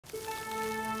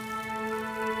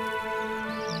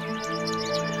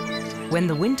when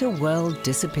the winter world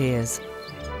disappears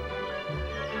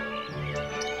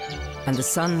and the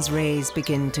sun's rays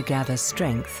begin to gather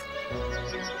strength,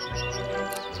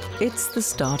 it's the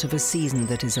start of a season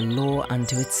that is a law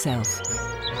unto itself.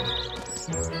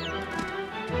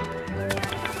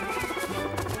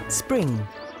 Spring,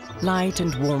 light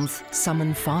and warmth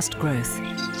summon fast growth.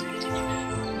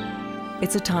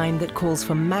 It's a time that calls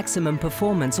for maximum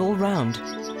performance all round,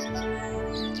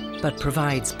 but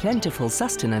provides plentiful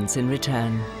sustenance in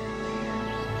return.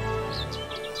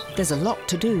 There's a lot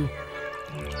to do.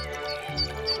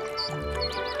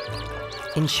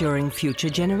 Ensuring future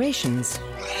generations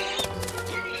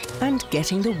and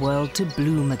getting the world to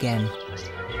bloom again.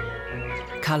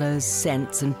 Colours,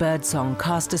 scents and birdsong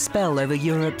cast a spell over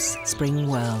Europe's spring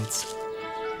worlds.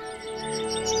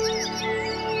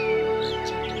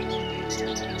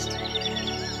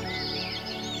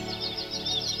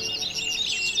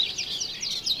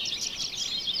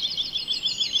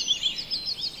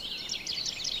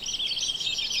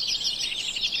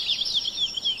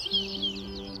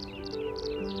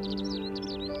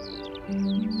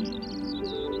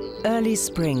 Early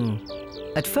spring.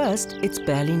 At first, it's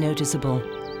barely noticeable.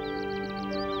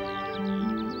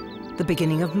 The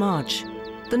beginning of March.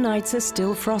 The nights are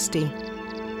still frosty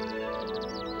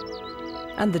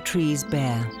and the trees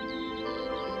bare.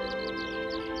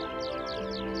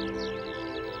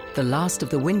 The last of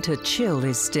the winter chill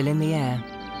is still in the air.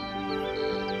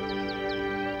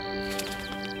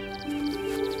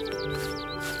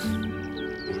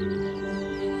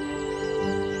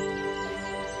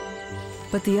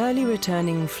 But the early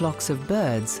returning flocks of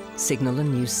birds signal a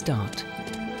new start.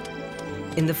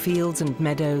 In the fields and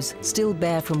meadows, still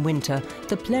bare from winter,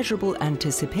 the pleasurable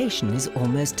anticipation is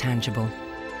almost tangible.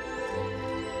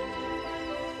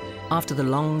 After the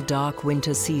long, dark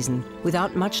winter season,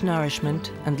 without much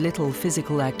nourishment and little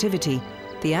physical activity,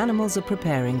 the animals are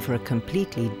preparing for a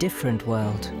completely different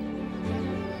world.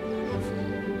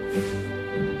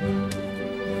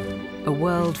 A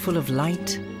world full of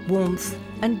light, warmth,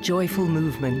 and joyful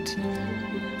movement.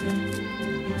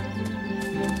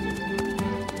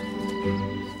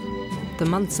 The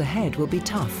months ahead will be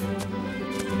tough.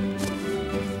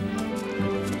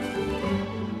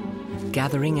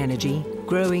 Gathering energy,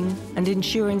 growing, and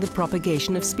ensuring the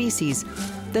propagation of species,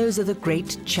 those are the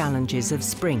great challenges of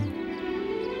spring.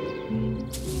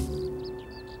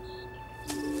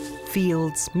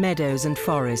 Fields, meadows, and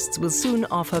forests will soon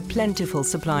offer plentiful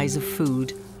supplies of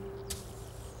food.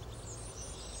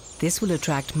 This will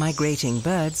attract migrating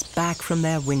birds back from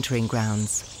their wintering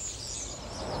grounds.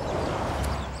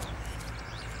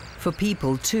 For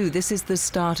people, too, this is the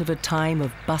start of a time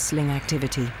of bustling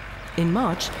activity. In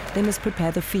March, they must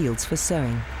prepare the fields for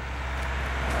sowing.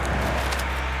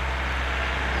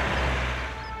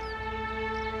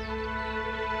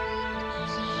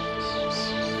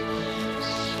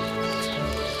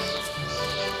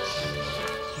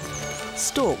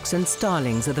 Storks and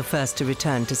starlings are the first to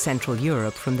return to Central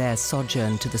Europe from their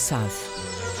sojourn to the south.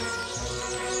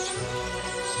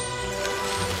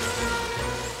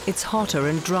 It's hotter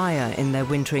and drier in their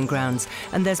wintering grounds,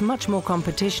 and there's much more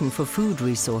competition for food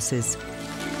resources.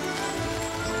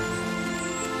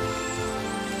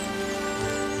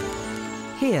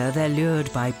 Here, they're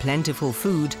lured by plentiful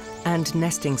food and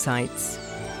nesting sites.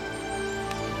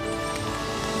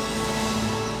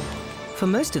 For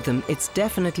most of them, it's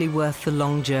definitely worth the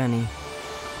long journey.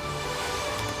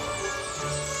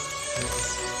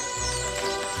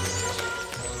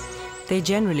 They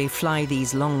generally fly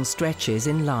these long stretches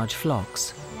in large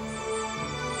flocks.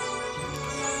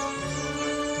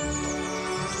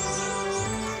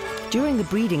 During the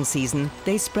breeding season,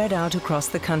 they spread out across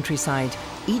the countryside,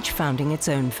 each founding its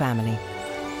own family.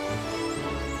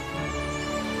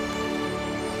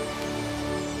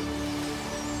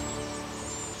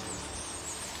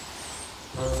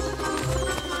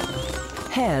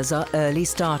 Hares are early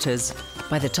starters.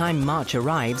 By the time March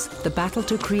arrives, the battle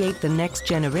to create the next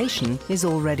generation is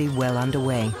already well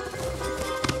underway.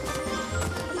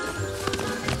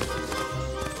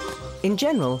 In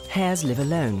general, hares live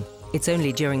alone. It's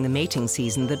only during the mating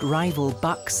season that rival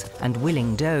bucks and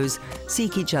willing does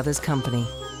seek each other's company.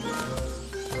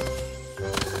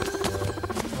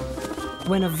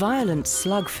 When a violent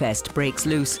slugfest breaks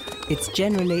loose, it's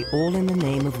generally all in the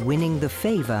name of winning the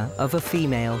favor of a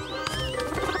female.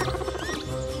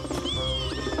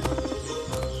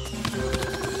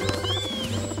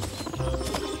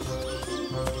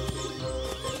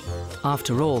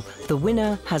 After all, the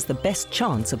winner has the best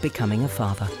chance of becoming a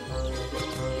father.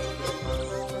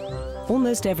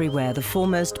 Almost everywhere, the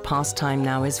foremost pastime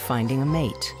now is finding a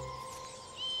mate.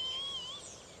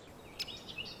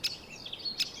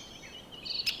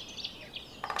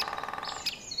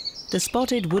 The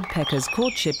spotted woodpecker's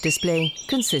courtship display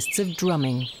consists of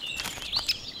drumming.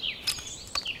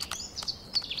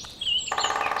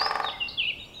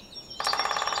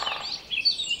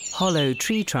 Hollow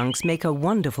tree trunks make a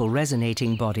wonderful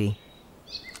resonating body.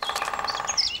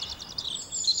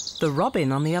 The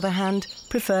robin, on the other hand,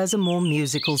 prefers a more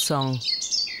musical song.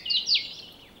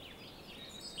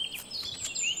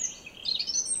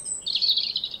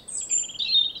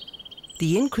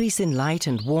 The increase in light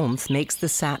and warmth makes the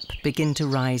sap begin to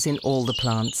rise in all the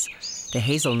plants. The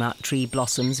hazelnut tree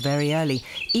blossoms very early,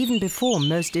 even before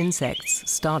most insects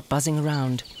start buzzing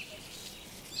around.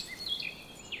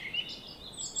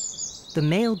 The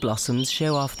male blossoms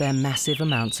show off their massive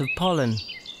amounts of pollen,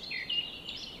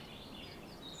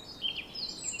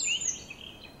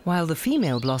 while the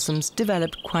female blossoms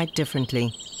develop quite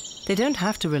differently. They don't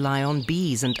have to rely on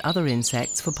bees and other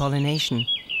insects for pollination.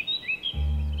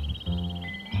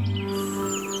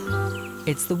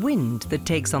 It's the wind that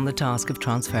takes on the task of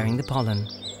transferring the pollen.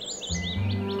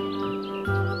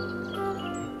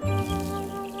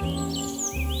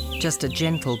 Just a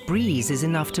gentle breeze is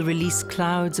enough to release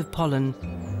clouds of pollen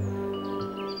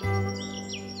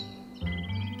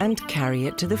and carry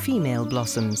it to the female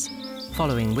blossoms,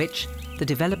 following which the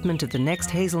development of the next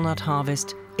hazelnut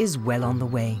harvest is well on the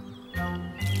way.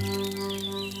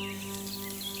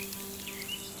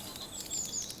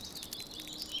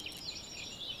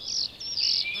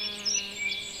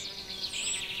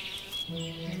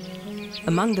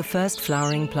 Among the first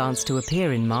flowering plants to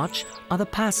appear in March are the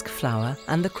pasque flower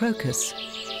and the crocus.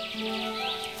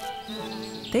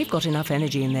 They've got enough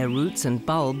energy in their roots and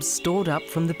bulbs stored up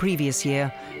from the previous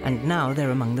year, and now they're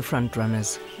among the front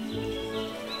runners.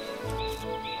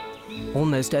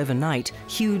 Almost overnight,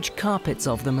 huge carpets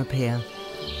of them appear.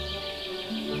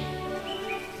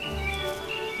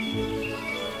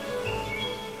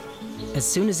 As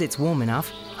soon as it's warm enough,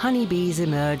 honeybees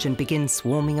emerge and begin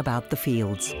swarming about the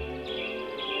fields.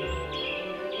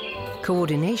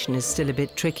 Coordination is still a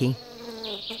bit tricky.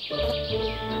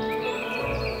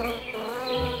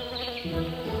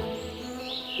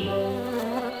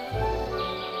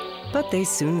 But they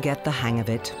soon get the hang of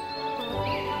it.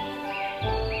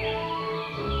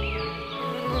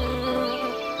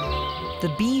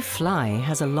 The bee fly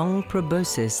has a long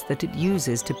proboscis that it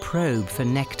uses to probe for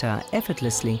nectar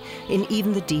effortlessly in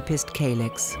even the deepest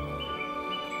calyx,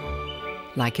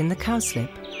 like in the cowslip.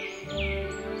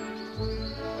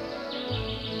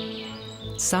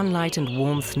 Sunlight and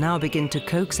warmth now begin to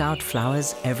coax out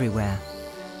flowers everywhere.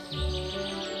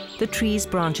 The tree's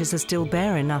branches are still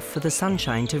bare enough for the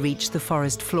sunshine to reach the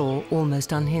forest floor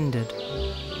almost unhindered.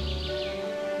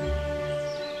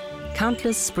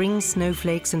 Countless spring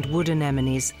snowflakes and wood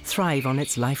anemones thrive on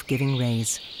its life-giving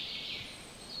rays.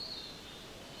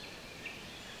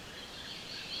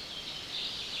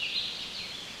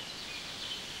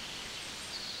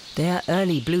 Their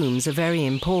early blooms are very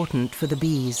important for the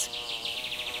bees.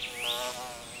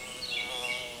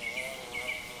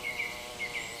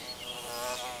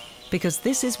 Because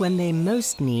this is when they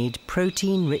most need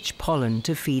protein-rich pollen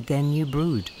to feed their new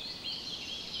brood.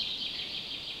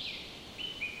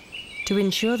 To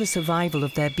ensure the survival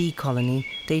of their bee colony,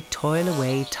 they toil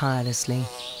away tirelessly,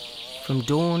 from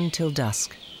dawn till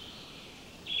dusk.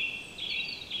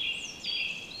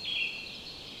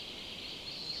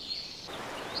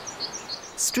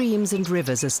 Streams and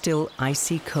rivers are still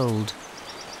icy cold.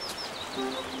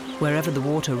 Wherever the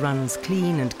water runs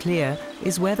clean and clear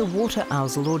is where the water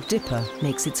ousel or dipper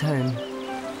makes its home.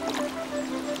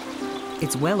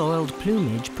 Its well-oiled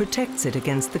plumage protects it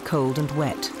against the cold and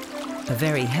wet, a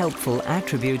very helpful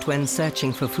attribute when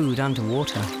searching for food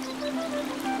underwater.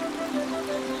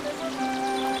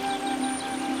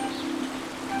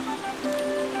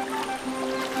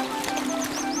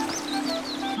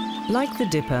 Like the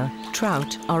dipper,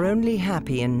 trout are only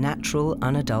happy in natural,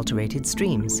 unadulterated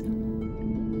streams.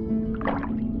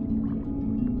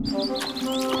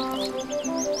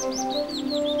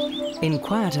 In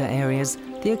quieter areas,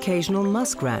 the occasional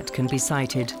muskrat can be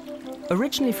sighted.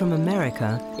 Originally from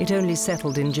America, it only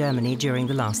settled in Germany during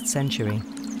the last century.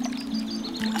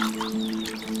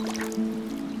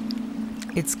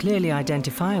 It's clearly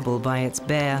identifiable by its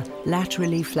bare,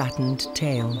 laterally flattened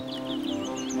tail.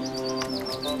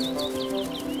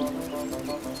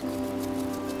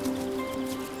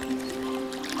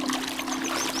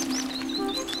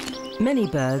 Many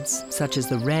birds, such as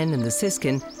the wren and the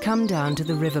siskin, come down to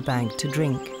the riverbank to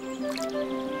drink.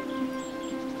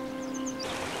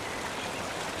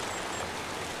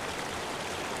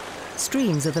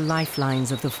 Streams are the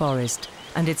lifelines of the forest,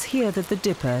 and it's here that the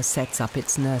dipper sets up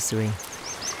its nursery.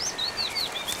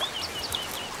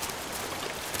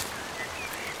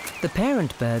 The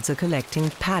parent birds are collecting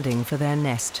padding for their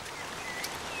nest.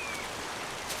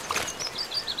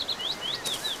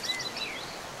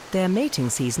 Their mating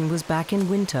season was back in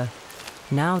winter.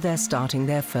 Now they're starting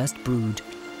their first brood.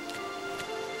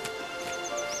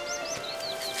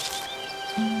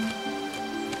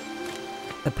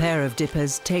 A pair of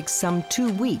dippers takes some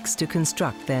 2 weeks to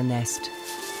construct their nest.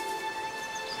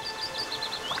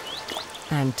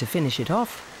 And to finish it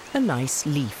off, a nice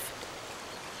leaf.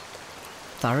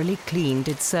 Thoroughly cleaned,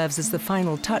 it serves as the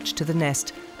final touch to the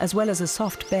nest, as well as a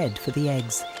soft bed for the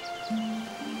eggs.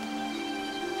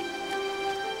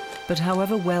 But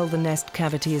however well the nest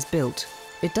cavity is built,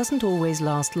 it doesn't always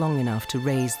last long enough to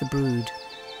raise the brood.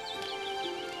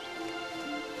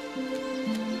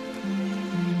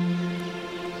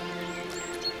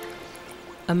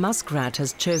 A muskrat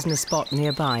has chosen a spot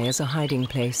nearby as a hiding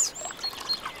place.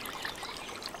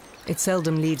 It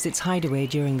seldom leaves its hideaway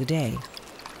during the day.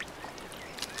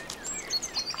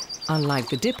 Unlike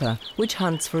the dipper, which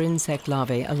hunts for insect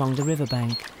larvae along the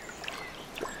riverbank.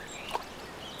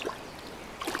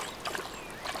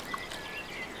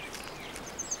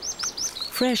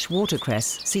 Fresh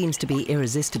watercress seems to be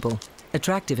irresistible,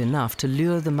 attractive enough to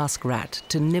lure the muskrat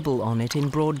to nibble on it in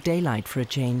broad daylight for a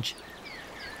change.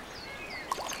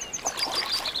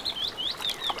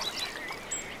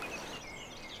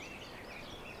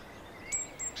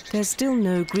 There's still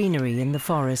no greenery in the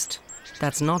forest.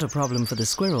 That's not a problem for the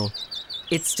squirrel.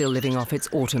 It's still living off its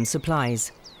autumn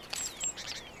supplies.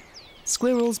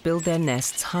 Squirrels build their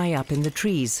nests high up in the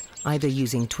trees, either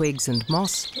using twigs and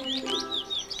moss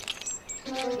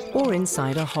or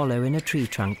inside a hollow in a tree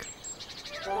trunk.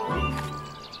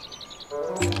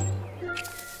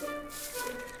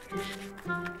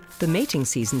 The mating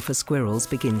season for squirrels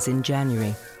begins in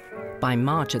January. By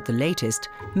March at the latest,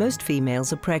 most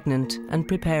females are pregnant and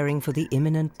preparing for the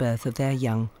imminent birth of their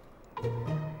young.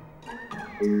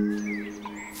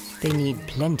 They need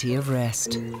plenty of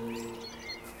rest,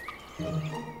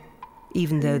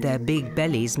 even though their big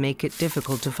bellies make it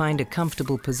difficult to find a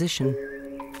comfortable position.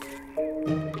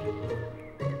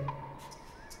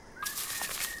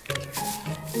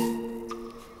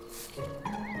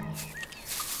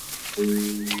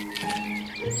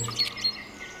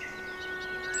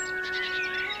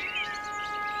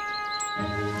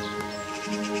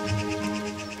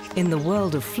 In the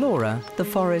world of flora, the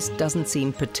forest doesn't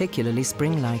seem particularly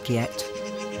spring-like yet.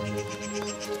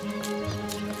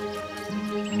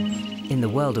 In the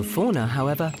world of fauna,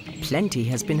 however, plenty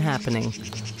has been happening.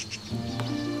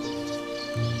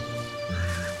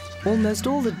 Almost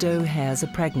all the doe hares are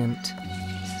pregnant.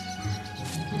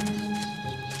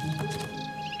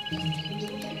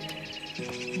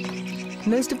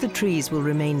 Most of the trees will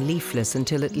remain leafless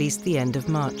until at least the end of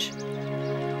March.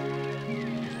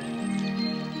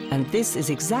 And this is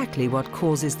exactly what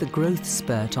causes the growth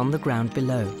spurt on the ground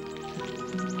below.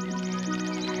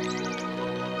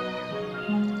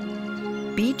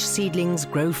 Beech seedlings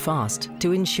grow fast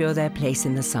to ensure their place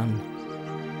in the sun.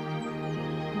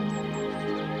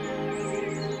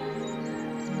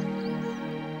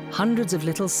 Hundreds of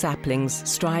little saplings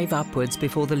strive upwards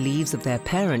before the leaves of their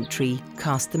parent tree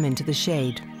cast them into the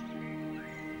shade.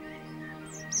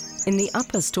 In the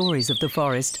upper stories of the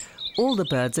forest, all the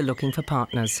birds are looking for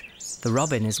partners. The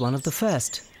robin is one of the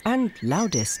first and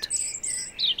loudest.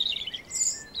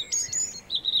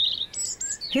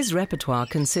 His repertoire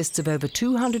consists of over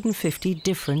 250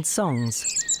 different songs.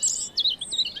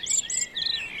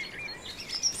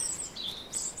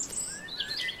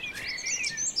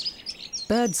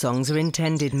 Bird songs are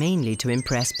intended mainly to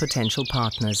impress potential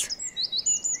partners.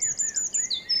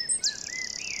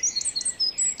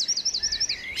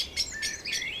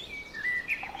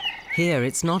 Here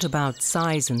it's not about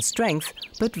size and strength,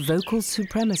 but vocal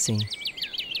supremacy.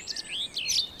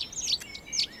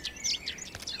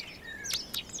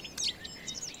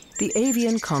 The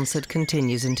avian concert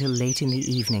continues until late in the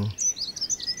evening.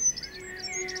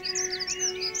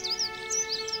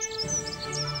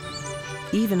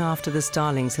 Even after the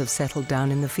starlings have settled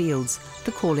down in the fields,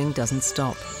 the calling doesn't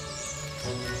stop.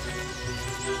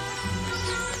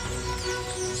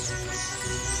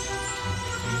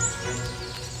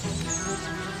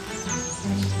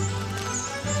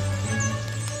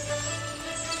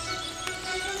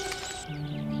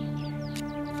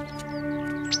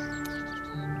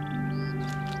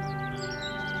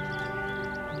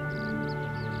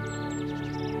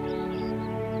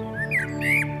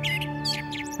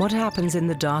 What happens in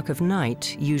the dark of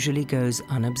night usually goes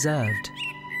unobserved,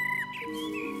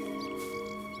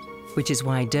 which is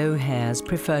why doe hares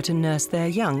prefer to nurse their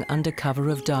young under cover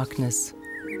of darkness.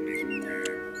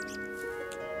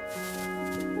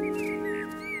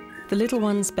 The little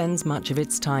one spends much of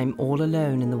its time all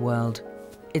alone in the world.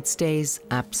 It stays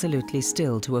absolutely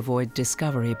still to avoid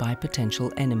discovery by potential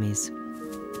enemies.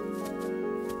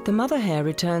 The mother hare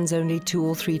returns only 2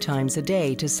 or 3 times a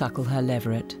day to suckle her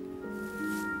leveret.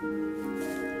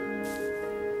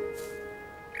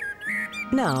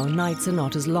 Now, nights are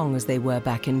not as long as they were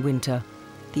back in winter.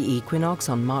 The equinox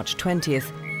on March 20th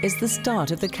is the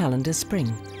start of the calendar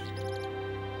spring.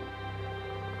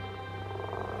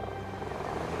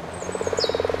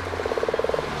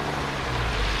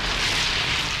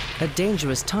 A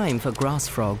dangerous time for grass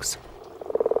frogs.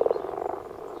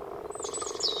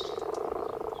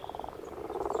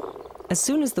 As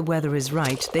soon as the weather is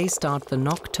right, they start the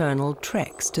nocturnal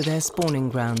treks to their spawning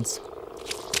grounds.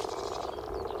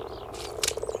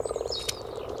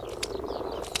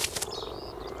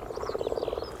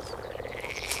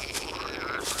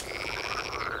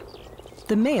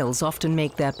 The males often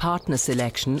make their partner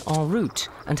selection en route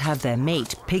and have their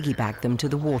mate piggyback them to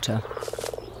the water.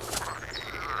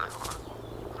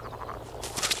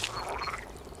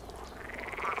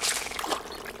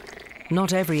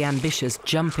 Not every ambitious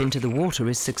jump into the water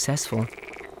is successful.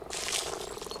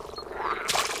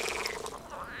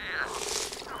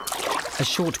 A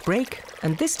short break,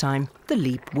 and this time the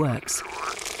leap works.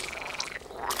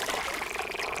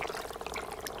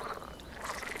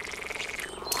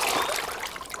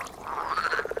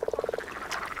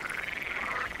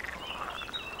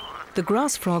 The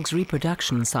grass frog's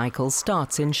reproduction cycle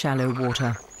starts in shallow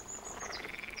water.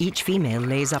 Each female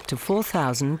lays up to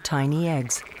 4,000 tiny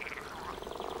eggs.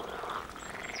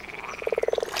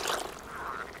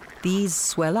 These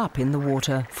swell up in the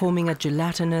water, forming a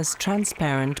gelatinous,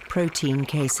 transparent protein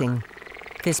casing.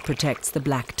 This protects the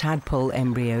black tadpole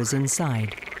embryos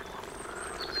inside.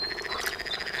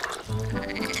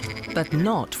 But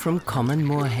not from common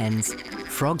moorhens.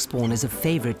 Frog spawn is a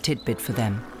favorite tidbit for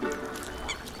them.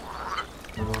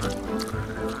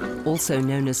 Also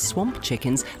known as swamp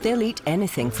chickens, they'll eat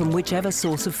anything from whichever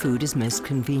source of food is most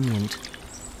convenient.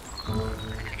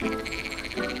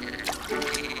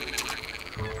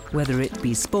 Whether it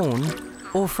be spawn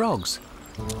or frogs.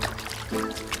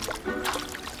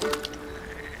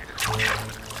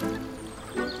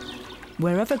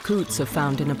 Wherever coots are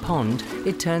found in a pond,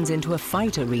 it turns into a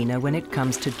fight arena when it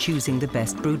comes to choosing the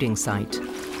best brooding site.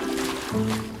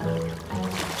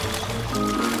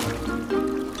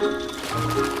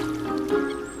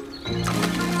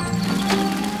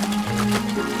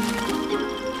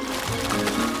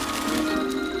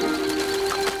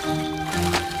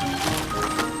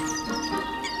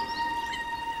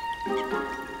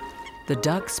 The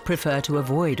ducks prefer to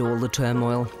avoid all the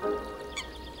turmoil.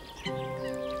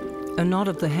 A nod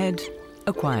of the head,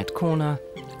 a quiet corner,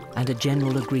 and a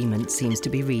general agreement seems to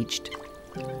be reached.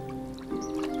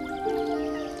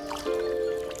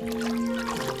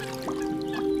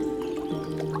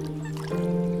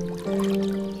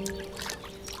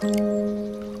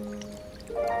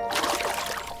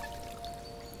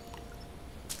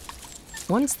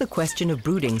 Once the question of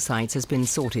brooding sites has been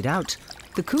sorted out,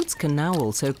 the coots can now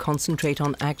also concentrate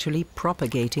on actually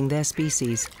propagating their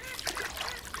species.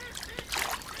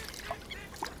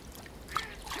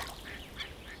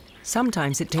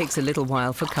 Sometimes it takes a little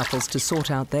while for couples to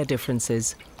sort out their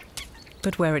differences.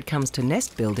 But where it comes to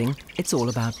nest building, it's all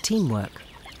about teamwork.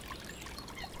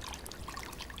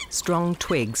 Strong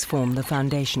twigs form the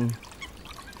foundation.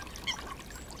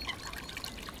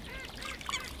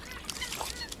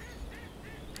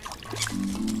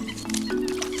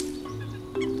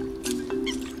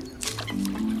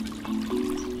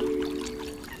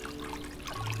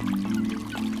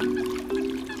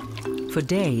 For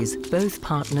days, both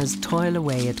partners toil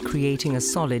away at creating a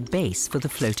solid base for the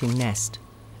floating nest.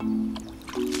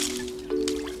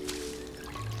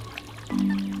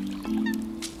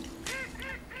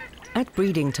 At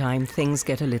breeding time, things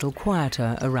get a little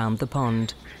quieter around the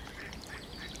pond.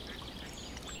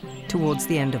 Towards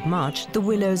the end of March, the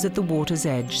willows at the water's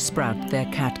edge sprout their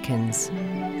catkins.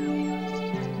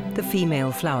 The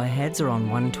female flower heads are on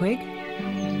one twig,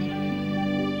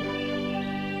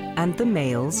 and the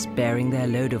males, bearing their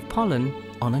load of pollen,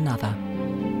 on another.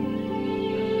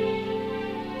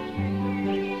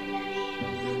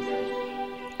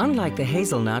 Unlike the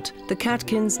hazelnut, the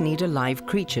catkins need a live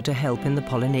creature to help in the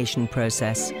pollination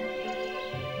process.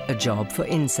 A job for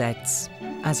insects.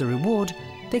 As a reward,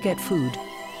 they get food.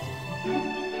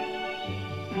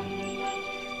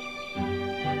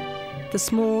 The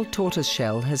small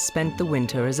tortoiseshell has spent the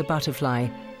winter as a butterfly,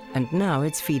 and now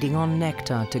it's feeding on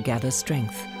nectar to gather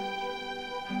strength.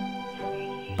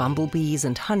 Bumblebees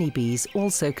and honeybees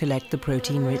also collect the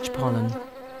protein-rich pollen.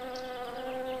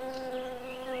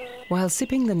 While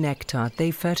sipping the nectar,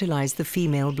 they fertilize the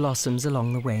female blossoms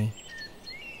along the way.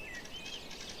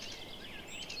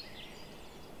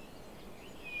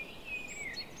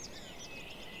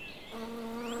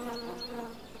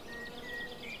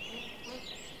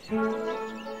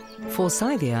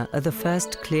 Forsythia are the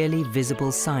first clearly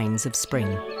visible signs of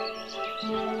spring.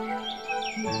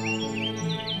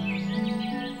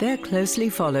 They're closely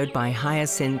followed by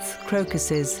hyacinth,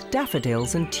 crocuses,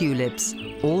 daffodils and tulips,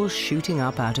 all shooting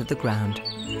up out of the ground.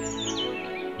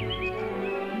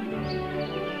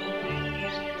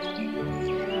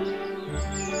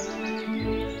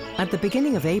 At the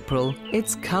beginning of April,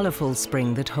 it's colourful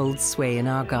spring that holds sway in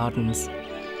our gardens.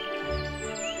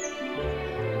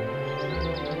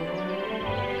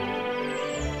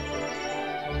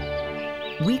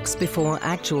 Weeks before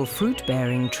actual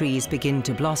fruit-bearing trees begin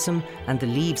to blossom and the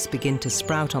leaves begin to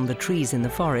sprout on the trees in the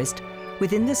forest,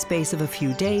 within the space of a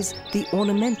few days, the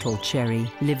ornamental cherry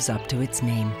lives up to its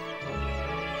name.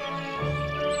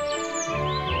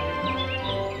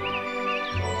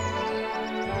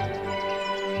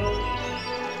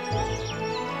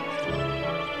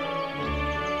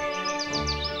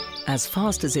 As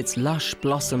fast as its lush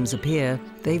blossoms appear,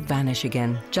 they vanish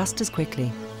again just as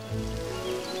quickly.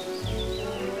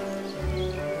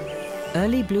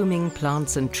 Early blooming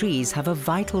plants and trees have a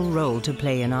vital role to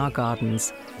play in our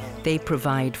gardens. They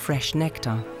provide fresh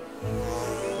nectar.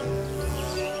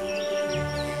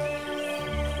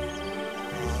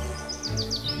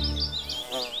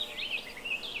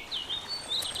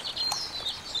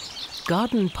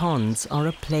 Garden ponds are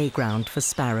a playground for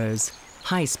sparrows.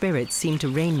 High spirits seem to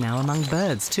reign now among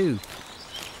birds too.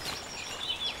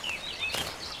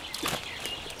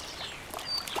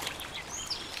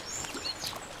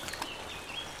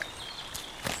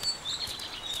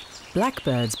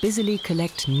 Blackbirds busily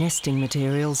collect nesting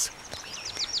materials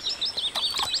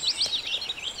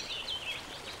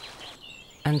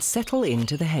and settle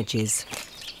into the hedges.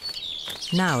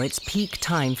 Now it's peak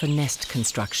time for nest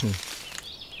construction.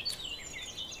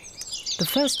 The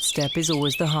first step is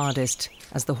always the hardest,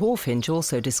 as the hawfinch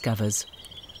also discovers.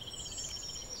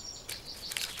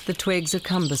 The twigs are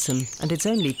cumbersome, and its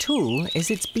only tool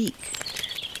is its beak.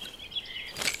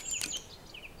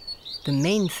 The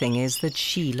main thing is that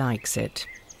she likes it.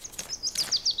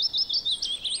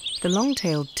 The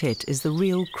long-tailed tit is the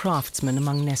real craftsman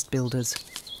among nest builders.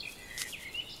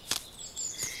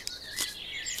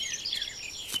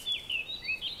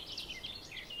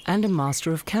 And a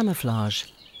master of camouflage.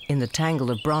 In the tangle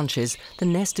of branches, the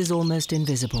nest is almost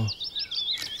invisible.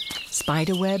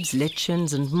 Spiderwebs,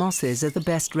 lichens and mosses are the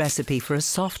best recipe for a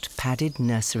soft, padded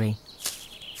nursery.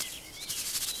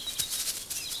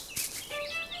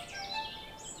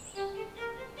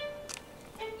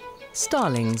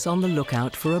 Starlings on the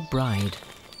lookout for a bride.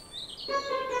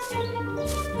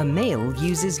 A male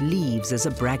uses leaves as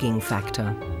a bragging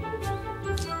factor.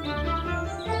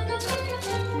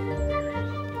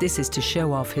 This is to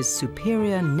show off his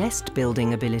superior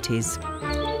nest-building abilities.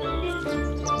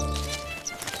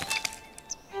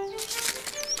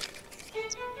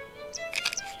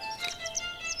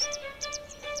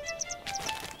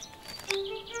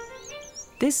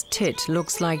 This tit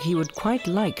looks like he would quite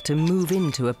like to move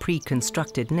into a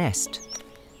pre-constructed nest.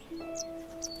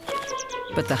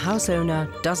 But the house owner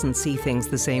doesn't see things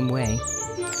the same way.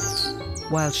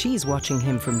 While she's watching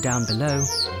him from down below,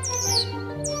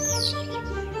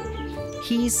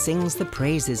 he sings the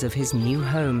praises of his new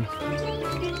home.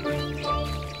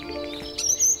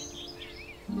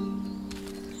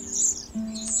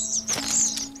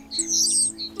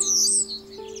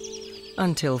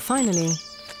 Until finally,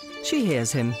 she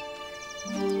hears him.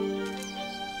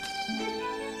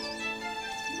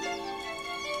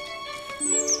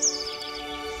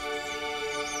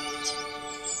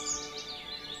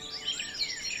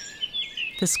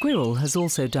 The squirrel has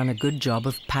also done a good job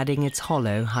of padding its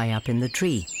hollow high up in the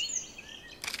tree,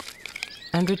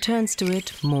 and returns to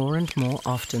it more and more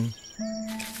often.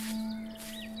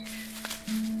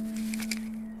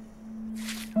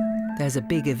 There's a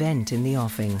big event in the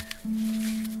offing.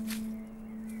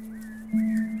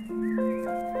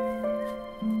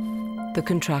 The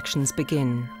contractions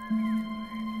begin.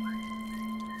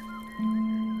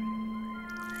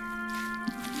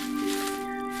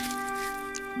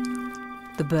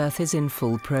 The birth is in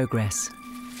full progress.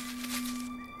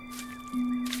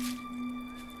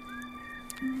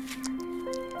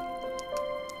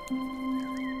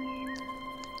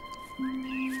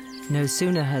 No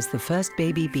sooner has the first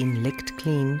baby been licked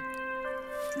clean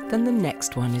than the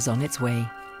next one is on its way.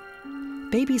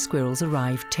 Baby squirrels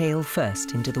arrive tail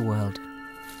first into the world.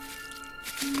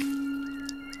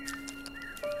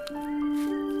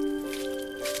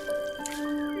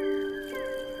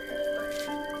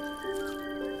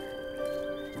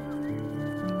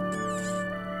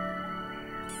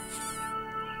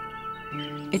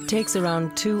 It takes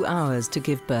around 2 hours to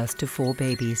give birth to 4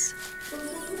 babies.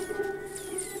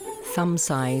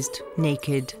 Thumb-sized,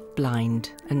 naked,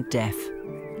 blind, and deaf.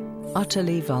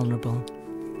 Utterly vulnerable.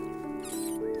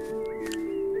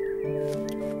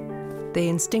 They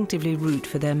instinctively root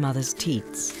for their mother's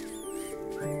teats.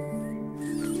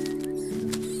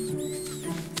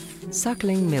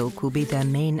 Suckling milk will be their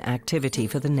main activity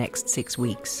for the next 6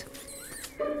 weeks.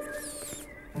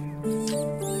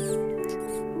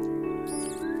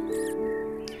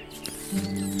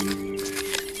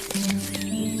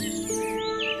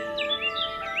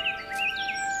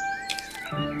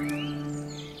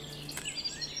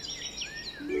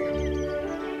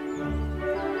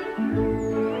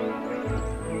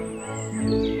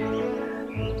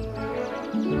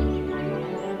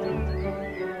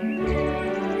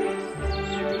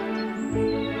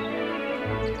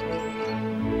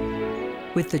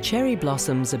 With the cherry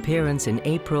blossom's appearance in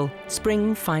April,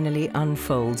 spring finally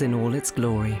unfolds in all its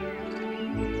glory.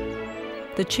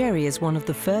 The cherry is one of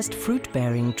the first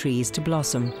fruit-bearing trees to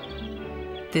blossom.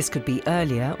 This could be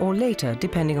earlier or later,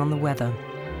 depending on the weather.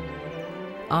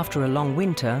 After a long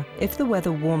winter, if the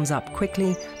weather warms up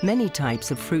quickly, many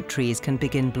types of fruit trees can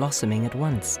begin blossoming at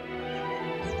once.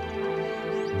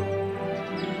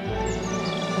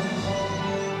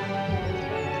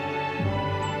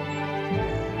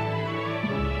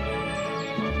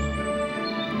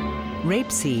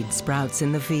 Rapeseed sprouts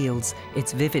in the fields,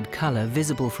 its vivid color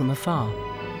visible from afar.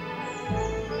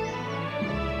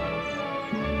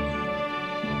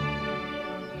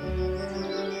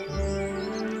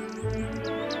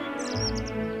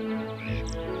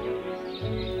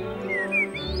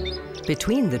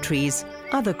 Between the trees,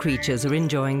 other creatures are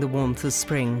enjoying the warmth of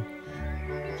spring.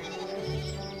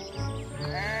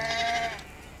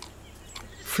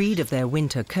 Freed of their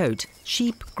winter coat,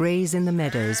 sheep graze in the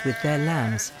meadows with their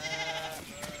lambs.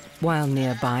 While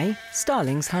nearby,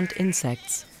 starlings hunt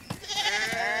insects.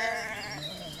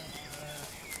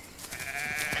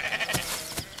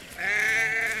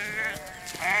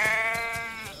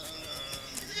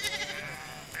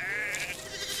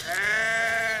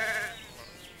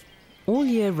 All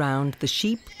year round, the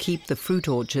sheep keep the fruit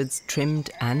orchards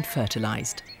trimmed and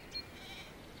fertilized.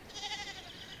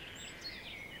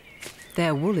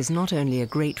 Their wool is not only a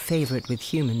great favorite with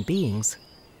human beings,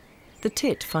 the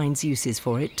tit finds uses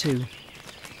for it too.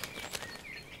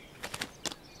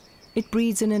 It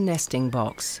breeds in a nesting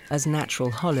box, as natural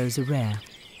hollows are rare.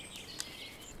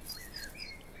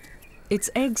 Its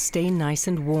eggs stay nice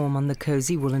and warm on the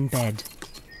cozy woolen bed.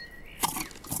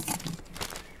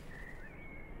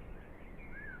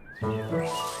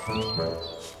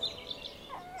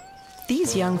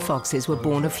 These young foxes were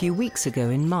born a few weeks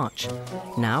ago in March.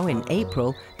 Now, in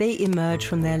April, they emerge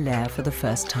from their lair for the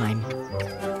first time.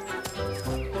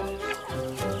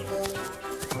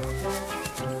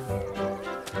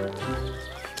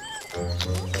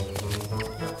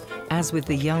 As with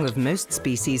the young of most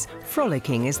species,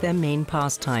 frolicking is their main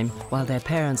pastime while their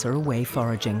parents are away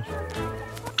foraging.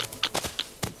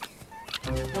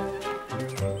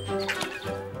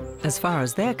 As far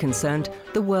as they're concerned,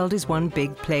 the world is one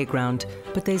big playground,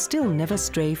 but they still never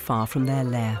stray far from their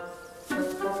lair.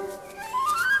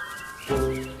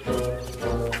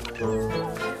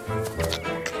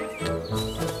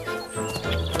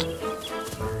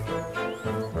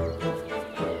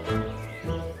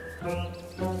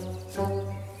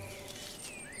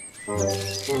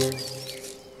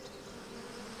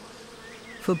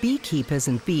 For beekeepers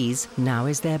and bees, now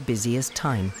is their busiest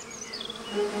time.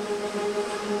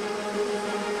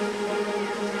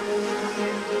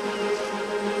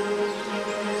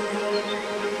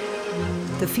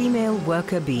 The female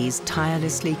worker bees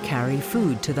tirelessly carry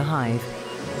food to the hive.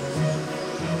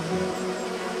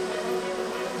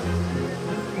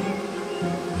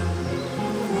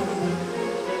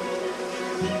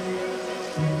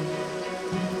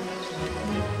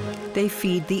 They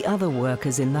feed the other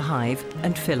workers in the hive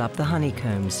and fill up the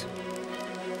honeycombs.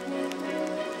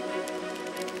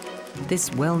 This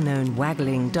well-known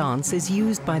waggling dance is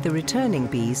used by the returning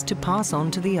bees to pass on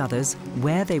to the others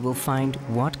where they will find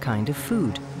what kind of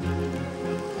food.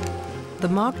 The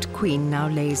marked queen now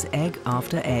lays egg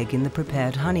after egg in the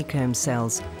prepared honeycomb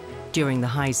cells. During the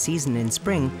high season in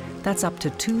spring, that's up to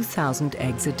 2,000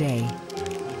 eggs a day.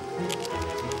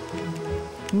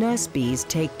 Nurse bees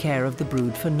take care of the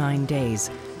brood for 9 days,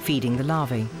 feeding the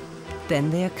larvae. Then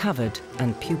they are covered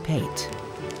and pupate.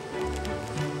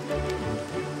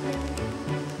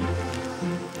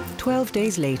 12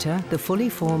 days later, the fully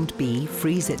formed bee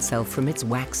frees itself from its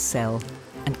wax cell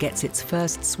and gets its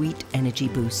first sweet energy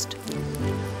boost.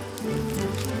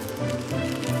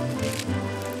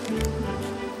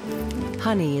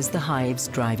 Honey is the hive's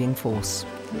driving force.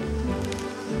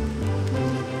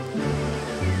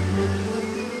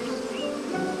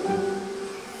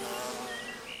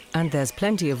 And there's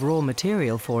plenty of raw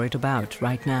material for it about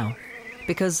right now,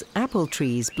 because apple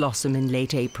trees blossom in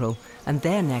late April and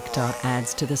their nectar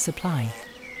adds to the supply.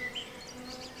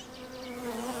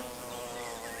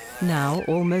 Now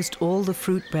almost all the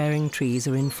fruit-bearing trees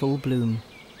are in full bloom.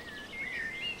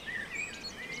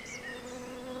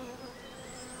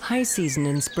 High season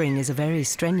in spring is a very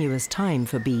strenuous time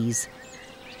for bees.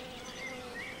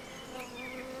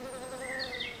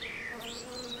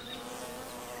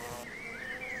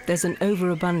 There's an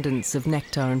overabundance of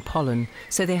nectar and pollen,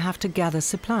 so they have to gather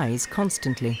supplies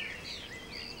constantly.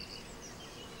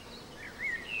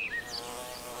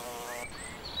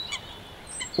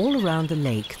 All around the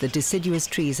lake, the deciduous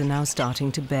trees are now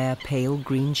starting to bear pale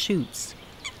green shoots.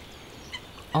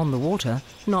 On the water,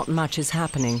 not much is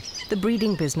happening. The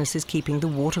breeding business is keeping the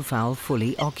waterfowl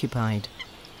fully occupied.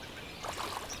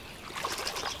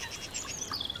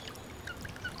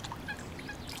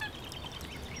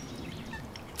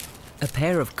 A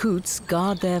pair of coots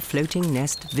guard their floating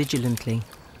nest vigilantly.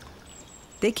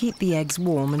 They keep the eggs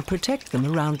warm and protect them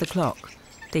around the clock.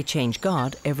 They change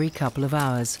guard every couple of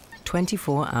hours,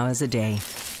 24 hours a day.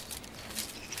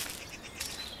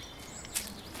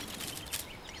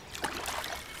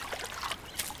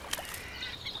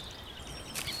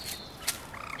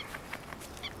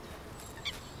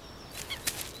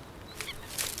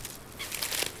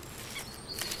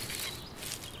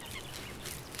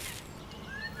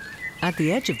 At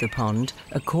the edge of the pond,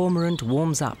 a cormorant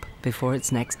warms up before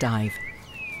its next dive.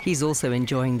 He's also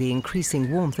enjoying the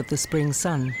increasing warmth of the spring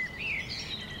sun.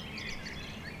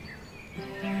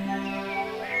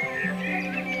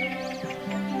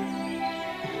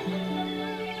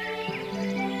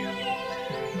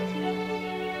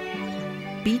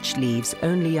 Beech leaves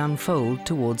only unfold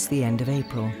towards the end of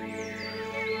April.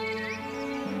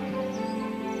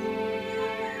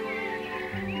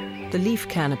 The leaf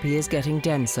canopy is getting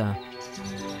denser.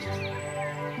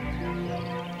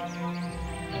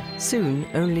 Soon,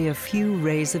 only a few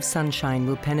rays of sunshine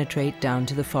will penetrate down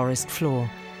to the forest floor,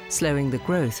 slowing the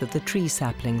growth of the tree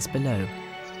saplings below.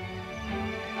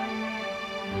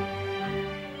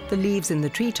 The leaves in the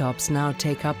treetops now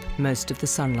take up most of the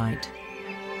sunlight.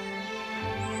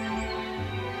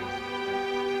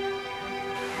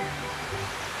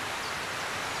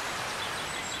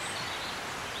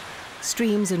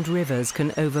 Streams and rivers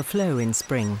can overflow in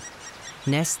spring.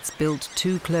 Nests built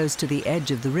too close to the edge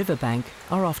of the riverbank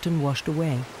are often washed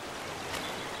away.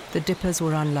 The dippers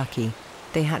were unlucky.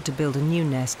 They had to build a new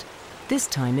nest. This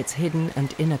time it's hidden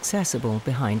and inaccessible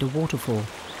behind a waterfall.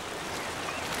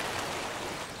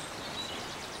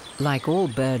 Like all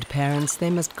bird parents,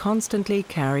 they must constantly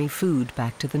carry food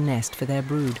back to the nest for their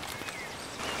brood.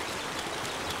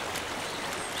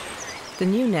 The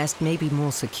new nest may be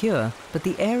more secure, but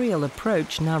the aerial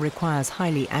approach now requires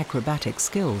highly acrobatic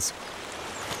skills.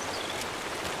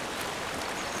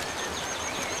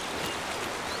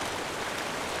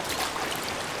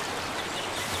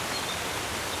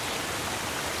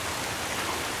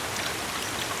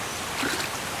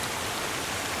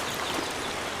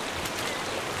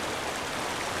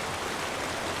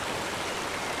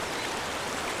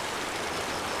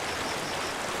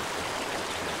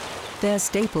 Their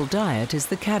staple diet is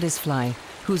the caddisfly,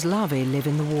 whose larvae live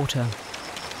in the water.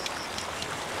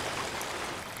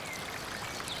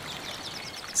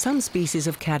 Some species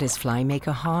of caddisfly make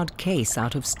a hard case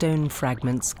out of stone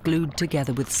fragments glued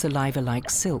together with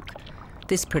saliva-like silk.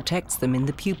 This protects them in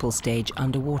the pupal stage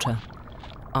underwater.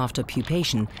 After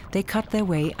pupation, they cut their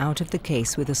way out of the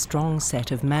case with a strong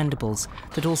set of mandibles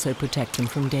that also protect them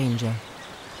from danger.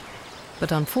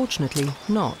 But unfortunately,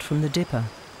 not from the dipper.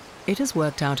 It has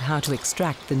worked out how to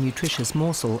extract the nutritious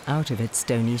morsel out of its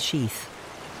stony sheath.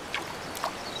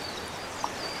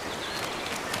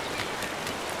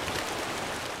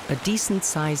 A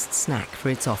decent-sized snack for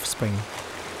its offspring.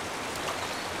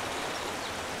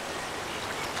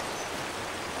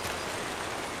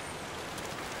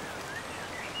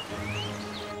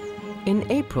 In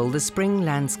April, the spring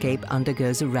landscape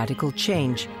undergoes a radical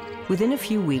change. Within a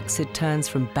few weeks, it turns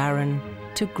from barren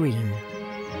to green.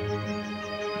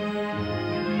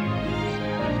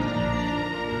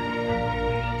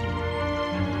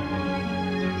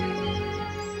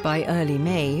 By early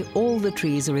May, all the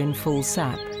trees are in full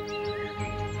sap.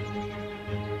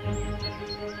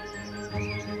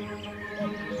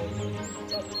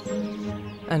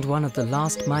 And one of the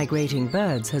last migrating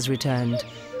birds has returned,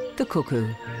 the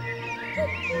cuckoo.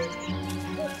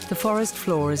 The forest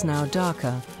floor is now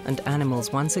darker, and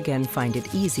animals once again find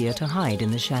it easier to hide in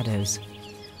the shadows.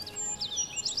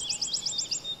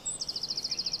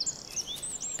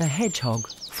 A hedgehog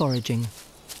foraging.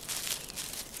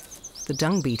 The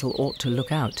dung beetle ought to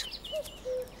look out.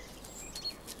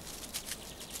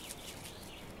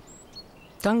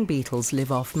 Dung beetles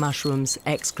live off mushrooms,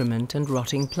 excrement, and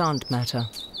rotting plant matter.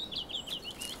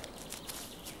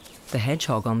 The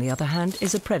hedgehog, on the other hand,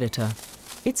 is a predator.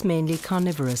 It's mainly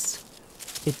carnivorous.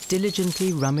 It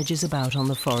diligently rummages about on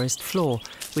the forest floor,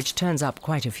 which turns up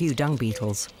quite a few dung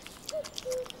beetles.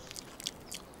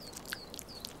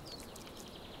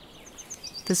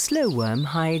 The slow worm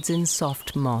hides in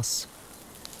soft moss.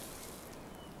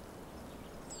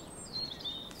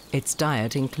 Its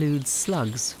diet includes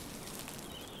slugs.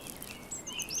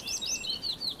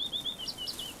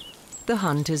 The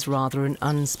hunt is rather an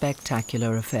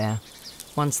unspectacular affair.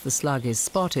 Once the slug is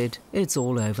spotted, it's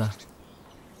all over.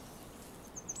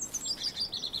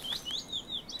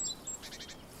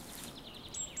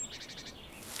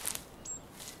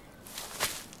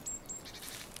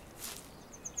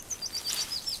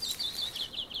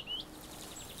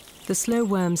 The slow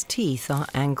worm's teeth are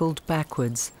angled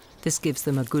backwards. This gives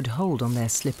them a good hold on their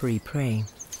slippery prey.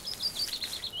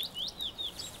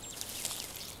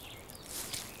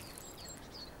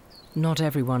 Not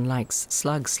everyone likes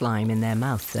slug slime in their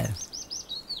mouth, though.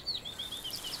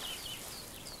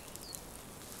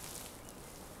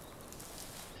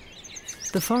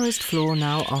 The forest floor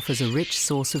now offers a rich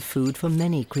source of food for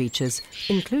many creatures,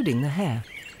 including the hare.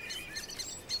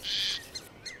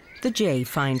 The jay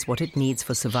finds what it needs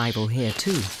for survival here,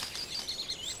 too.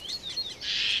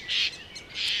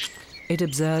 It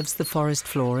observes the forest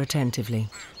floor attentively.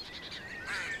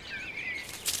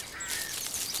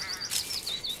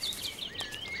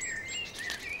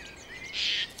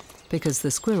 Because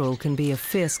the squirrel can be a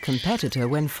fierce competitor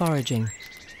when foraging.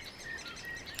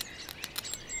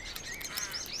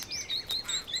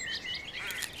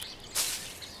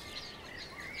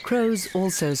 Crows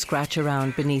also scratch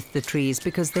around beneath the trees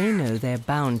because they know they're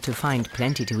bound to find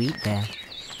plenty to eat there.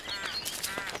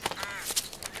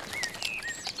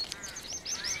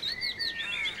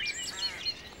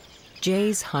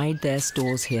 Jays hide their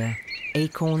stores here: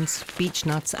 acorns, beech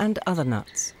nuts, and other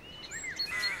nuts.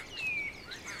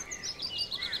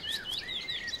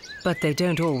 But they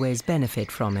don't always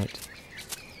benefit from it.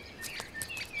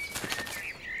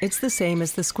 It's the same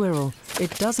as the squirrel.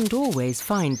 It doesn't always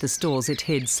find the stores it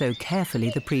hid so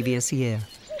carefully the previous year.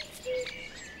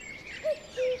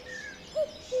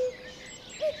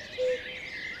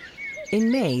 In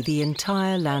May, the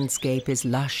entire landscape is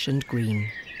lush and green.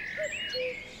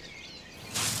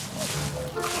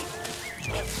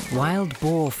 Wild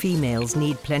boar females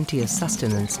need plenty of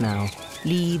sustenance now.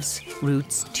 Leaves,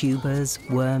 roots, tubers,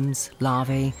 worms,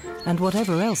 larvae, and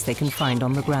whatever else they can find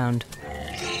on the ground.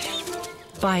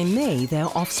 By May, their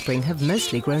offspring have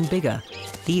mostly grown bigger.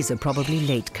 These are probably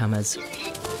latecomers.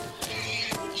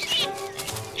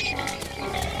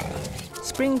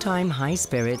 Springtime high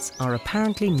spirits are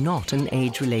apparently not an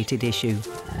age-related issue.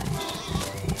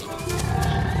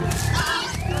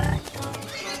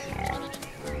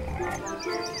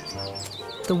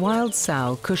 The wild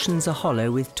sow cushions a hollow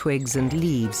with twigs and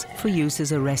leaves for use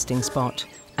as a resting spot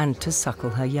and to suckle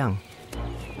her young.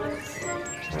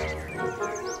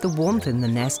 The warmth in the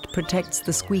nest protects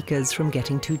the squeakers from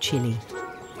getting too chilly.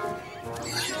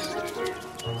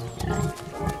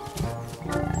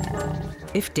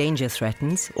 If danger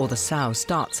threatens or the sow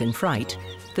starts in fright,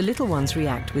 the little ones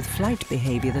react with flight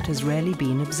behavior that has rarely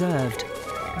been observed.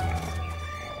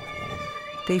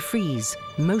 They freeze,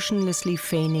 motionlessly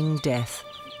feigning death,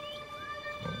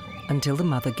 until the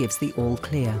mother gives the all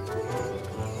clear.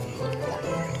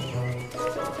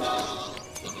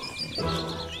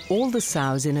 All the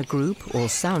sows in a group, or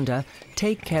sounder,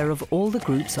 take care of all the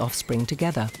group's offspring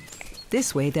together.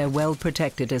 This way they're well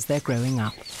protected as they're growing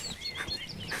up.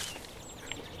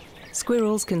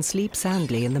 Squirrels can sleep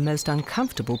soundly in the most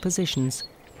uncomfortable positions.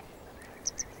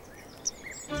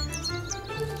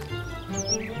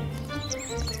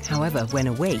 However, when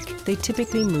awake, they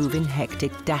typically move in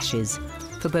hectic dashes.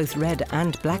 For both red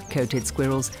and black-coated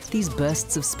squirrels, these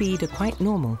bursts of speed are quite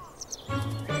normal.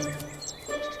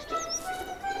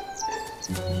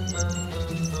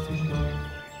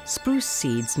 Spruce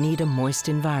seeds need a moist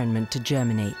environment to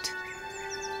germinate.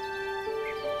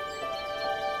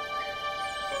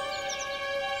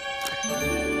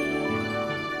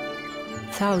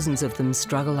 Thousands of them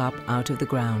struggle up out of the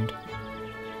ground.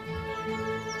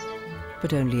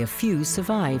 But only a few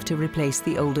survive to replace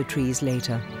the older trees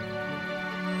later.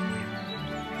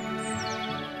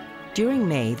 During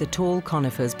May, the tall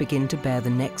conifers begin to bear the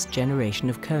next generation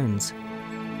of cones.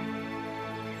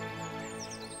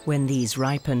 When these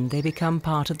ripen, they become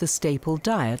part of the staple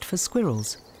diet for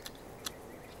squirrels.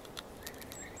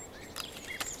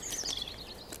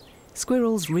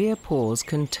 Squirrels' rear paws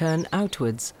can turn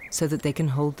outwards so that they can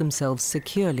hold themselves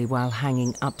securely while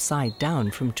hanging upside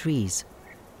down from trees.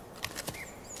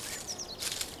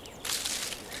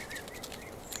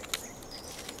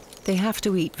 They have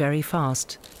to eat very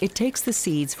fast. It takes the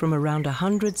seeds from around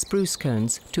 100 spruce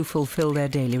cones to fulfill their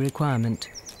daily requirement.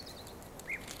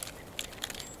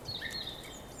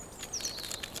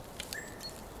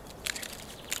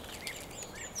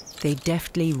 They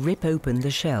deftly rip open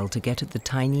the shell to get at the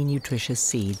tiny, nutritious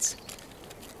seeds.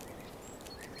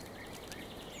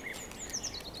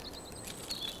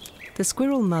 The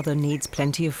squirrel mother needs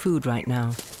plenty of food right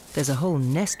now. There's a whole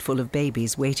nest full of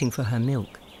babies waiting for her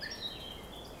milk.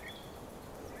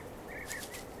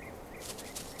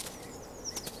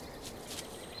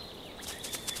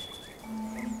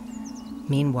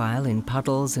 Meanwhile, in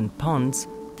puddles and ponds,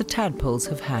 the tadpoles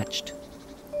have hatched.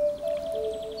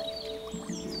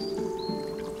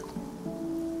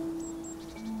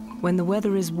 When the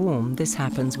weather is warm, this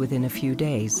happens within a few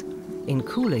days. In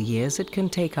cooler years, it can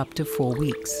take up to 4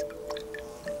 weeks.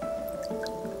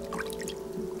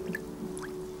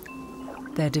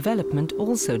 Their development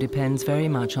also depends very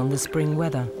much on the spring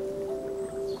weather.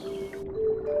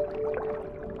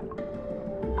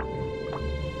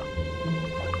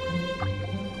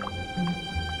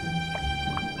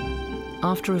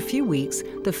 After a few weeks,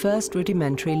 the first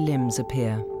rudimentary limbs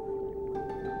appear.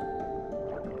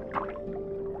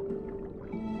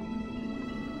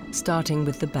 Starting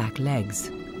with the back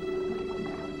legs.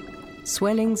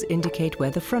 Swellings indicate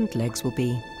where the front legs will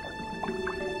be.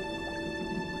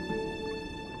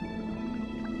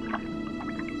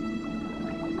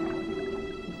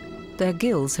 Their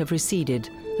gills have receded,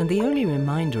 and the only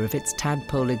reminder of its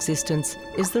tadpole existence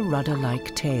is the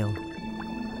rudder-like tail.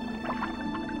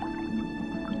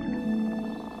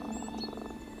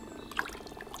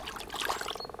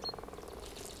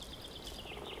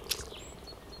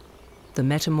 The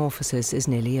metamorphosis is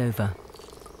nearly over.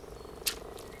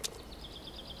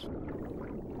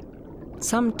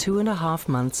 Some 2.5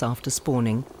 months after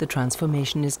spawning, the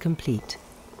transformation is complete.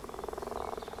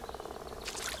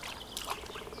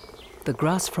 The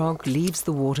grass frog leaves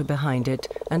the water behind it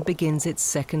and begins its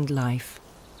second life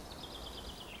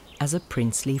as a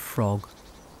princely frog.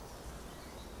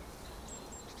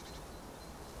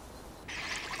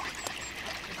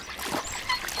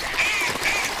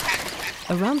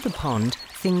 Around the pond,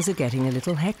 things are getting a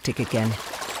little hectic again.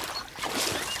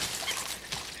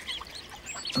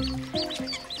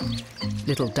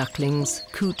 Little ducklings,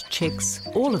 coot chicks,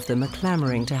 all of them are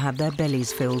clamoring to have their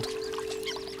bellies filled.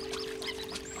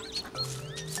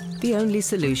 The only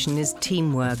solution is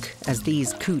teamwork, as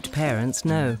these coot parents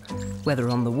know, whether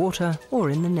on the water or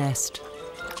in the nest.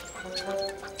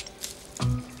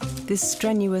 This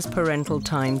strenuous parental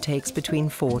time takes between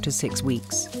 4 to 6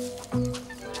 weeks.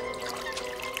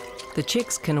 The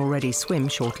chicks can already swim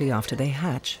shortly after they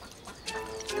hatch.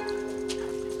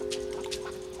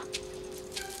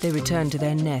 They return to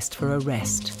their nest for a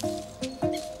rest.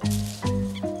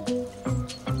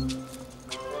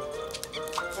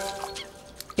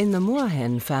 In the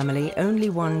moorhen family, only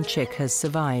one chick has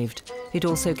survived. It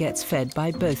also gets fed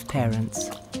by both parents.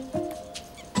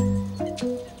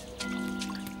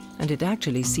 And it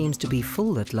actually seems to be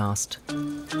full at last.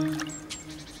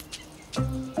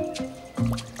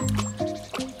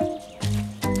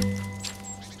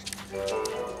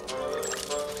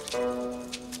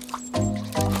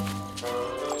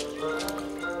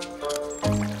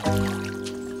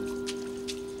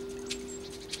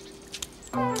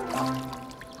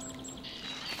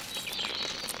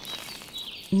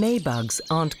 Maybugs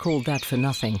aren't called that for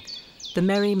nothing. The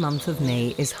merry month of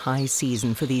May is high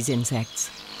season for these insects.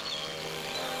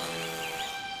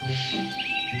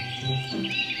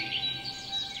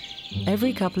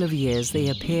 Every couple of years they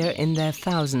appear in their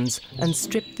thousands and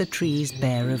strip the trees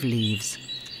bare of leaves.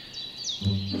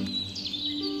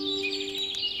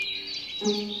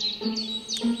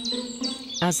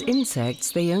 As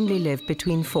insects, they only live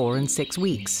between 4 and 6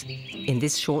 weeks. In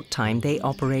this short time, they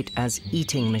operate as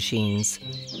eating machines.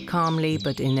 Calmly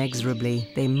but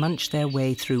inexorably, they munch their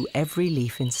way through every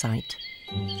leaf in sight.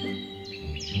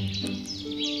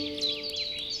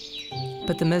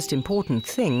 But the most important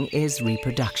thing is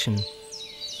reproduction.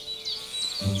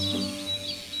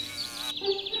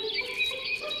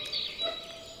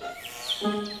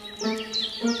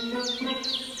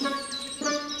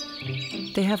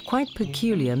 They have quite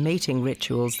peculiar mating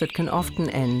rituals that can often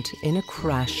end in a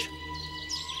crash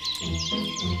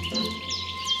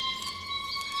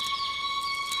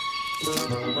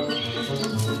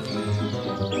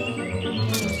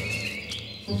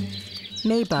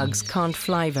Maybugs can't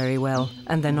fly very well,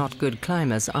 and they're not good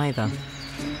climbers either.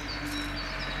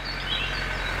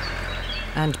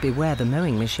 And beware the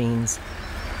mowing machines.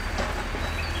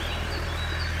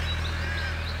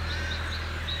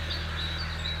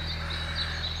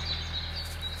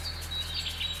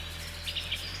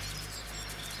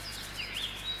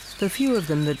 The few of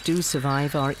them that do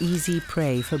survive are easy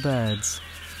prey for birds.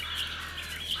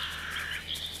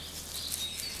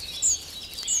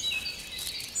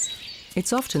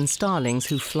 It's often starlings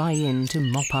who fly in to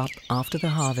mop up after the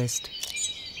harvest.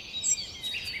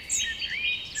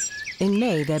 In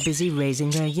May, they're busy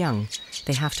raising their young.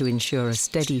 They have to ensure a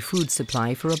steady food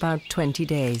supply for about 20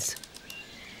 days.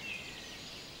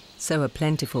 So a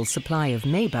plentiful supply of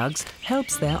maybugs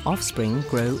helps their offspring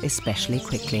grow especially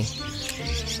quickly.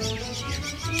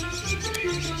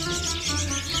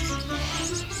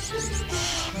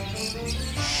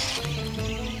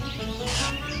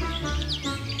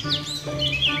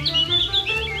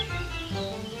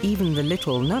 Even the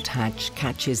little nuthatch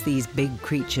catches these big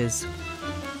creatures.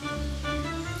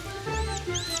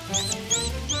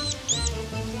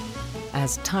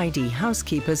 As tidy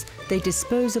housekeepers, they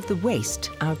dispose of the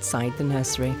waste outside the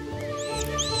nursery.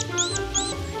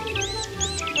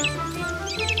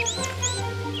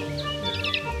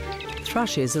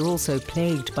 Thrushes are also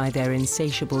plagued by their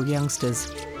insatiable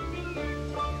youngsters.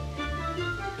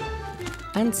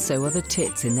 And so are the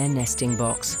tits in their nesting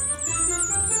box.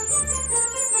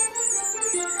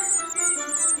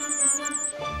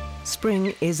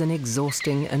 Spring is an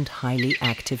exhausting and highly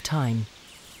active time.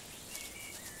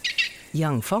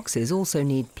 Young foxes also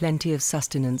need plenty of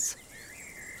sustenance.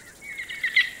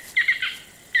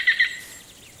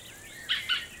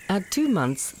 At 2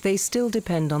 months, they still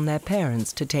depend on their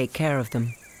parents to take care of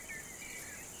them.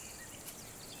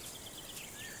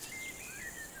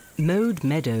 Mowed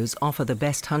meadows offer the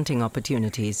best hunting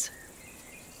opportunities.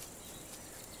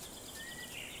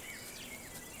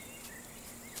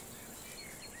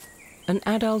 An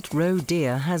adult roe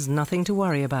deer has nothing to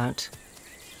worry about.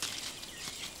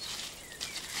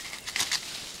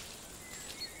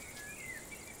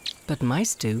 But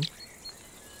mice do.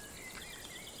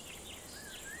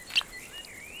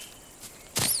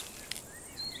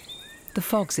 The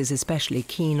fox is especially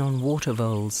keen on water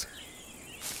voles.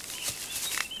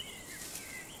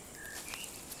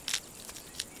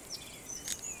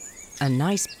 A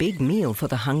nice big meal for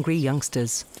the hungry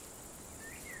youngsters.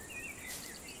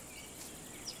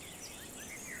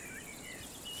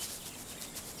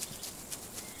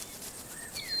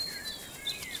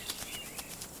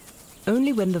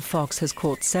 Only when the fox has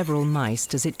caught several mice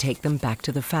does it take them back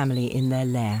to the family in their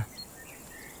lair.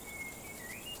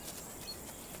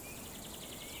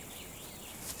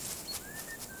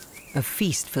 A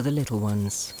feast for the little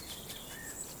ones.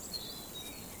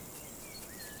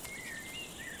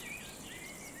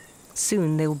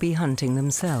 Soon they will be hunting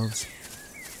themselves.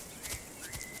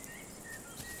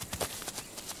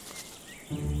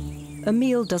 A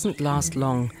meal doesn't last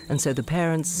long, and so the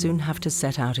parents soon have to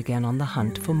set out again on the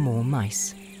hunt for more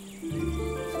mice.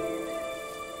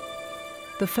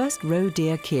 The first roe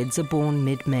deer kids are born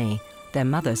mid-May. Their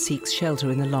mother seeks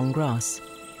shelter in the long grass.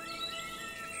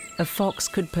 A fox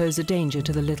could pose a danger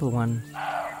to the little one.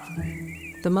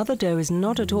 The mother doe is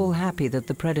not at all happy that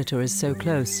the predator is so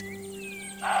close.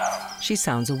 She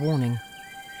sounds a warning.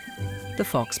 The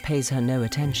fox pays her no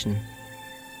attention.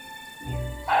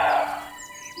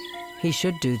 He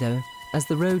should do, though, as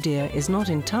the roe deer is not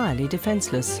entirely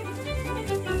defenseless.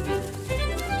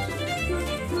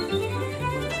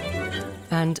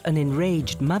 And an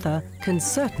enraged mother can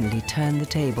certainly turn the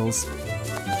tables.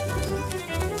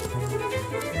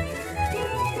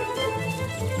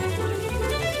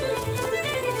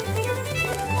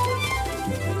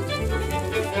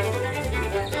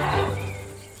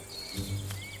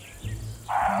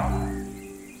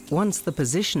 Once the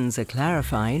positions are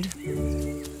clarified,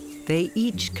 they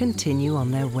each continue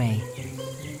on their way.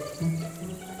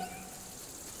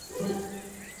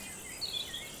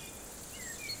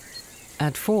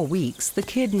 At 4 weeks, the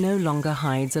kid no longer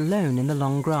hides alone in the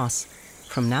long grass.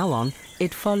 From now on,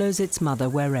 it follows its mother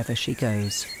wherever she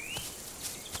goes.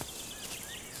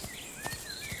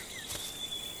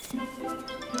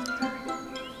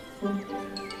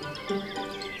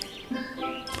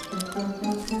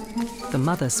 The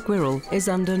mother squirrel is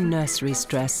under nursery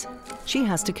stress. She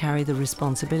has to carry the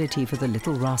responsibility for the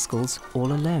little rascals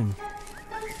all alone.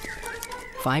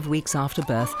 5 weeks after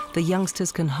birth, the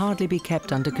youngsters can hardly be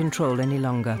kept under control any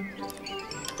longer.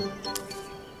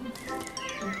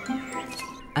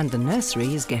 and the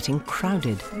nursery is getting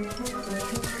crowded.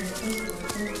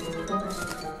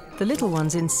 The little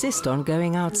ones insist on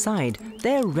going outside.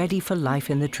 They're ready for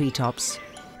life in the treetops.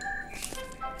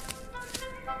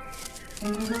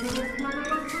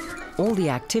 All the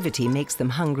activity makes them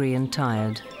hungry and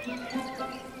tired.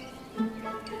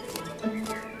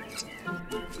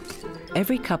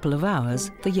 Every couple of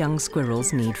hours, the young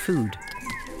squirrels need food.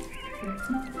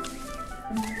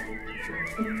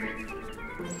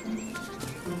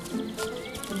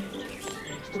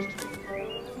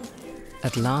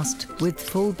 At last, with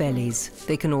full bellies,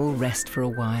 they can all rest for a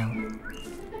while.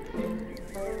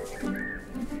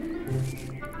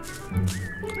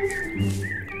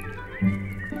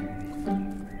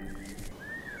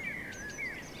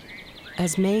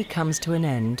 As May comes to an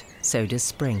end, so does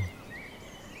spring.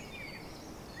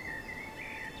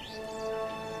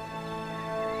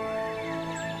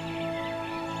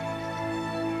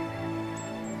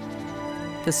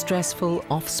 The stressful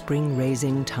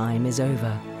offspring-raising time is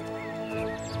over.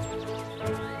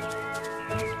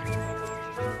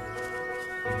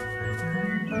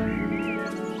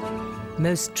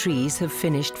 Most trees have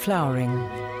finished flowering.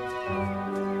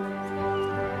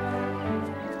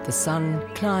 The sun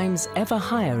climbs ever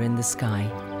higher in the sky.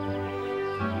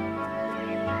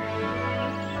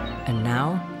 And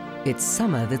now, it's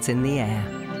summer that's in the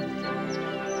air.